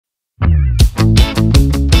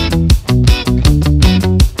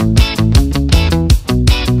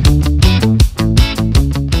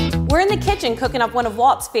kitchen cooking up one of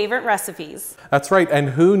Walt's favorite recipes. That's right, and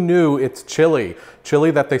who knew it's chili? Chili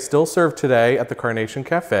that they still serve today at the Carnation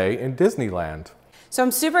Café in Disneyland. So I'm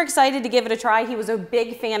super excited to give it a try. He was a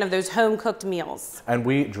big fan of those home-cooked meals. And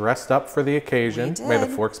we dressed up for the occasion. We did. May the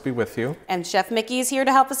forks be with you. And Chef Mickey is here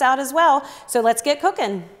to help us out as well. So let's get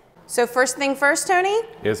cooking. So first thing first, Tony?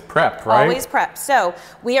 Is prep, right? Always prep. So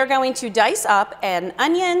we are going to dice up an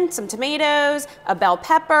onion, some tomatoes, a bell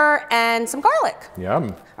pepper, and some garlic.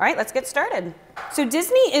 Yum. All right, let's get started. So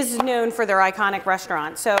Disney is known for their iconic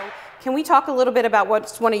restaurants. So can we talk a little bit about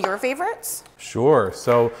what's one of your favorites? Sure.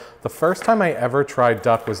 So the first time I ever tried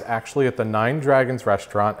duck was actually at the Nine Dragons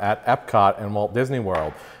restaurant at Epcot in Walt Disney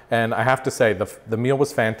World. And I have to say, the meal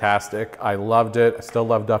was fantastic. I loved it. I still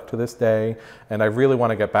love duck to this day. And I really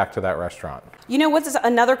want to get back to that restaurant. You know what's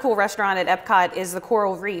another cool restaurant at Epcot is the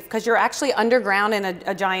Coral Reef, because you're actually underground in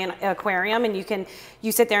a giant aquarium, and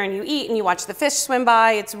you sit there and you eat and you watch the fish swim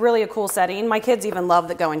by. It's really a cool setting. My kids even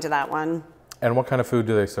love going to that one. And what kind of food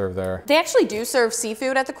do they serve there? They actually do serve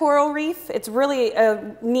seafood at the Coral Reef. It's really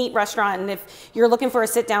a neat restaurant, and if you're looking for a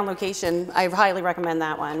sit-down location, I highly recommend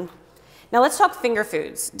that one. Now let's talk finger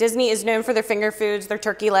foods. Disney is known for their finger foods, their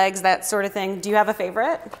turkey legs, that sort of thing. Do you have a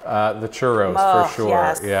favorite? The churros, for sure.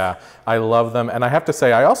 Yes. Yeah, I love them. And I have to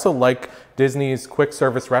say, I also like Disney's quick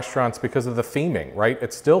service restaurants because of the theming, right?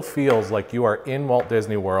 It still feels like you are in Walt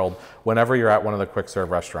Disney World whenever you're at one of the quick serve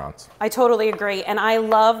restaurants. I totally agree. And I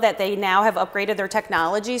love that they now have upgraded their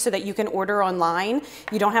technology so that you can order online.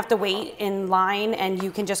 You don't have to wait in line, and you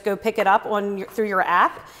can just go pick it up through your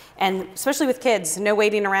app. And especially with kids, no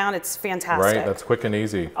waiting around, it's fantastic. Right, that's quick and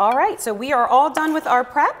easy. All right, so we are all done with our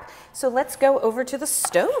prep. So let's go over to the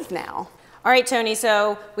stove now. All right, Tony,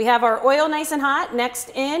 so we have our oil nice and hot.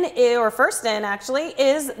 Next in, or first in actually,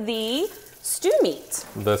 is the stew meat.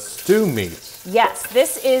 The stew meat. Yes,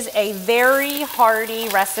 this is a very hearty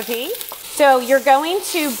recipe. So you're going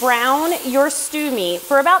to brown your stew meat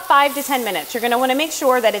for about 5 to 10 minutes. You're going to want to make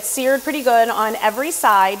sure that it's seared pretty good on every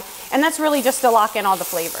side, and that's really just to lock in all the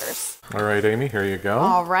flavors. All right, Amy, here you go.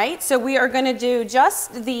 All right, so we are going to do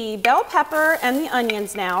just the bell pepper and the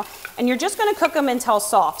onions now, and you're just going to cook them until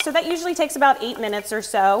soft. So that usually takes about 8 minutes or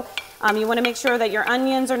so. You want to make sure that your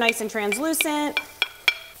onions are nice and translucent.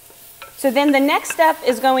 So then the next step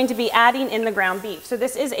is going to be adding in the ground beef. So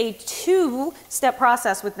this is a 2-step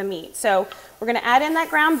process with the meat. So we're going to add in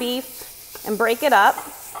that ground beef and break it up.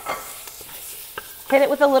 Hit it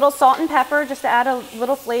with a little salt and pepper just to add a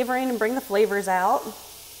little flavoring and bring the flavors out.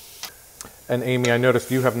 And Amy, I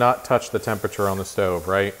noticed you have not touched the temperature on the stove,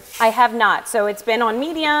 right? I have not. So it's been on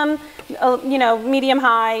medium, medium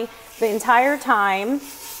high the entire time.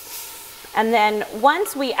 And then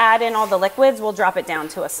once we add in all the liquids, we'll drop it down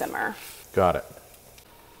to a simmer. Got it.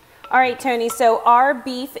 All right, Tony, so our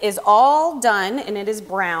beef is all done and it is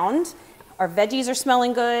browned. Our veggies are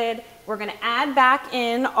smelling good. We're gonna add back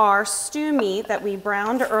in our stew meat that we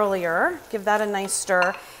browned earlier. Give that a nice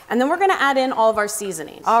stir. And then we're gonna add in all of our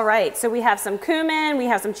seasonings. All right, so we have some cumin, we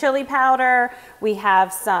have some chili powder, we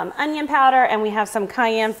have some onion powder, and we have some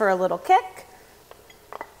cayenne for a little kick.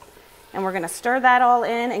 And we're gonna stir that all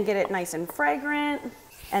in and get it nice and fragrant.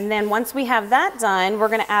 And then once we have that done, we're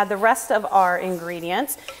gonna add the rest of our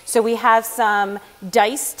ingredients. So we have some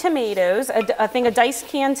diced tomatoes, a thing of diced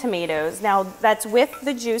canned tomatoes. Now that's with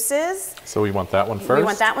the juices. So we want that one first? We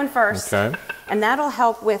want that one first. Okay. And that'll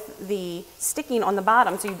help with the sticking on the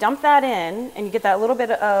bottom. So you dump that in and you get that little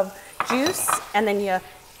bit of juice, and then you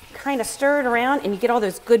kind of stir it around and you get all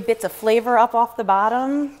those good bits of flavor up off the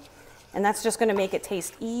bottom. And that's just gonna make it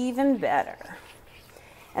taste even better.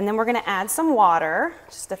 And then we're gonna add some water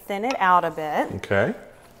just to thin it out a bit. Okay.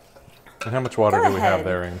 And how much water do we have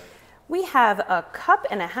there, Amy? We have 1.5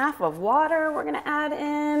 cups of water we're gonna add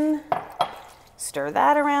in. Stir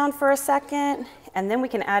that around for a second. And then we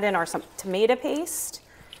can add in some tomato paste.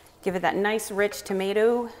 Give it that nice rich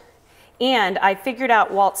tomato. And I figured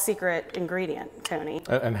out Walt's secret ingredient, Tony.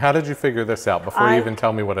 And how did you figure this out before you even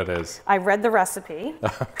tell me what it is? I read the recipe.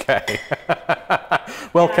 Okay.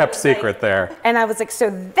 Well kept secret there. And I was like,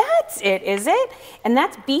 so that's it, is it? And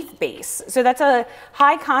that's beef base. So that's a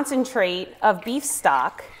high concentrate of beef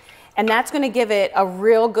stock. And that's gonna give it a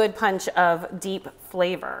real good punch of deep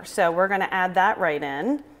flavor. So we're gonna add that right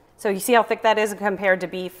in. So you see how thick that is compared to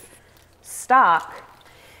beef stock.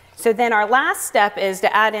 So then our last step is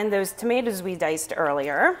to add in those tomatoes we diced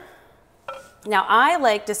earlier. Now I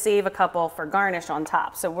like to save a couple for garnish on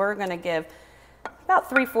top. So we're gonna give about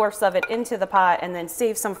 3/4 of it into the pot and then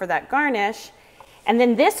save some for that garnish. And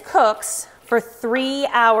then this cooks for 3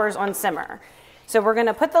 hours on simmer. So we're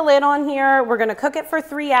gonna put the lid on here, we're gonna cook it for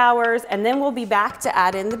 3 hours, and then we'll be back to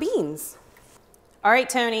add in the beans. All right,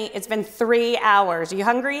 Tony, it's been 3 hours. Are you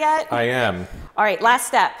hungry yet? I am. All right, last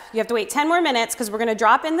step. You have to wait 10 more minutes because we're gonna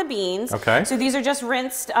drop in the beans. Okay. So these are just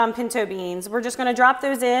rinsed pinto beans. We're just gonna drop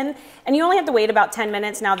those in, and you only have to wait about 10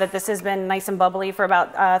 minutes now that this has been nice and bubbly for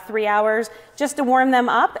about 3 hours, just to warm them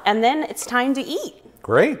up, and then it's time to eat.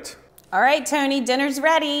 Great. All right, Tony, dinner's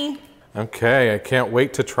ready. Okay, I can't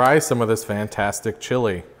wait to try some of this fantastic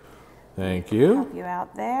chili. Thank you. Help you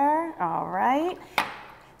out there. All right.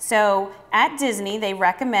 So at Disney, they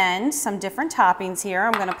recommend some different toppings here.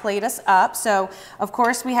 I'm gonna plate us up. So of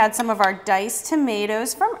course we had some of our diced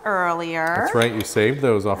tomatoes from earlier. That's right, you saved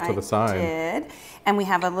those off to the side. I did. And we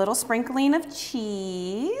have a little sprinkling of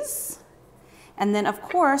cheese. And then of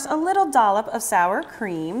course, a little dollop of sour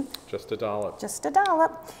cream. Just a dollop. Just a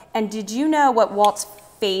dollop. And did you know what Walt's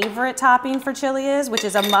favorite topping for chili is, which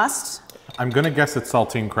is a must? I'm gonna guess it's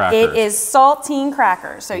saltine crackers. It is saltine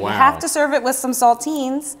crackers. So Wow. you have to serve it with some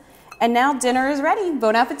saltines. And now dinner is ready.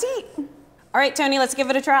 Bon appetit. All right, Tony, let's give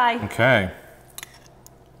it a try. Okay.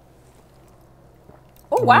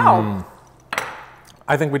 Oh, wow.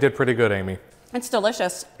 I think we did pretty good, Amy. It's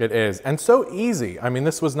delicious. It is, and so easy. I mean,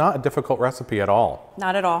 this was not a difficult recipe at all.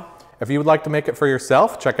 Not at all. If you would like to make it for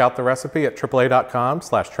yourself, check out the recipe at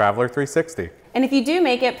AAA.com/Traveler360. And if you do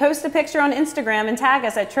make it, post a picture on Instagram and tag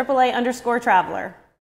us at AAA_Traveler.